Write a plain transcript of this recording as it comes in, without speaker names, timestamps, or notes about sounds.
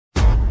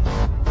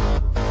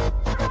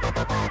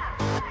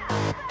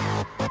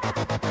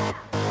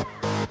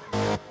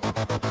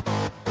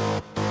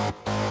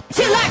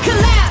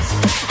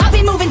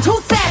moving too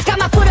fast. Got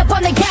my foot up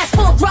on the gas,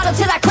 full throttle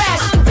till I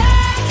crash. I'm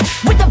back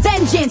with a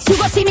vengeance. You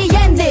gon' see me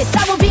end this.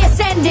 I will be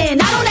ascending.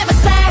 I don't ever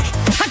slack.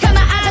 I got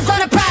my eyes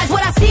on a prize.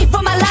 What I see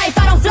for my life.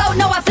 I don't float,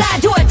 no I fly.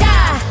 Do or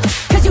die.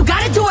 Cause you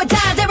gotta do or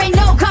die. There ain't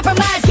no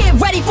compromise. Get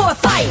ready for a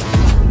fight.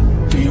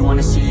 Do you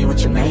wanna see what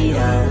you're made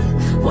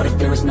of? What if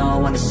there was no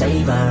one to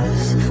save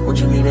us? Would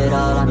you leave it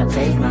all on the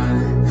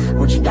pavement?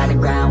 Would you die the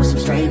ground with some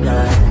straight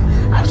blood?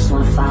 I just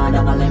wanna find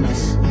out my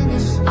limits.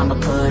 I'ma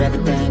put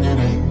everything in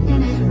it.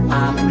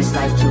 I'm in this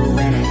life to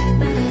win it,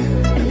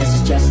 and this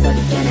is just the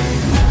beginning.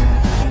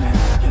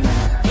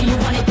 Do you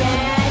want it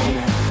bad?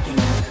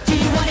 Do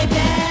you want it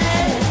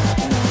bad?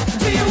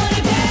 Do you want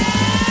it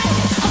bad?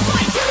 I'll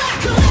fight till I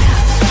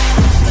collapse.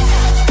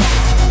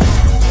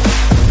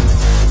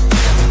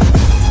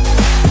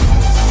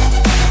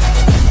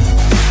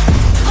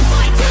 I'll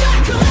fight till I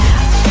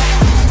collapse.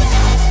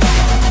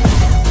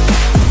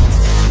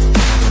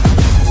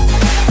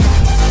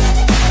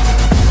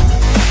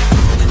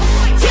 I'll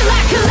fight till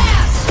I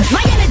collapse.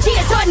 My energy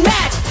is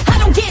unmatched. I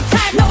don't get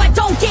tired, no I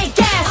don't get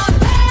gas. I'm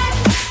back,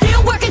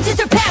 still working to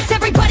surpass.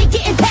 Everybody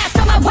getting past,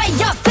 on my way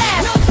up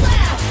fast. No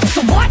slap.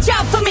 So watch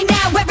out for me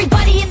now.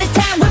 Everybody in this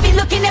town will be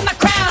looking at my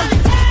crown.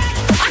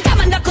 I got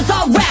my knuckles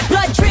all wrapped.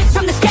 Blood drips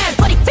from the scabs,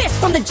 bloody fists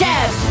from the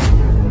jabs.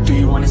 Do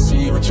you wanna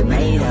see what you're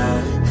made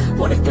of?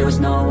 What if there was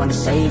no one to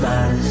save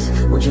us?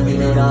 Would you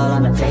leave it all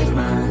on the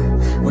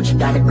pavement? Would you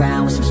die the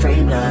ground with some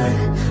straight blood?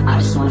 I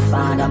just wanna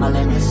find out my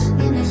limits.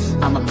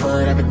 I'ma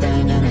put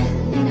everything in it.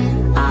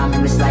 I'm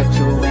in this life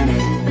to win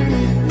it,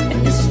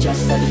 and this is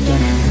just the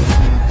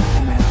beginning.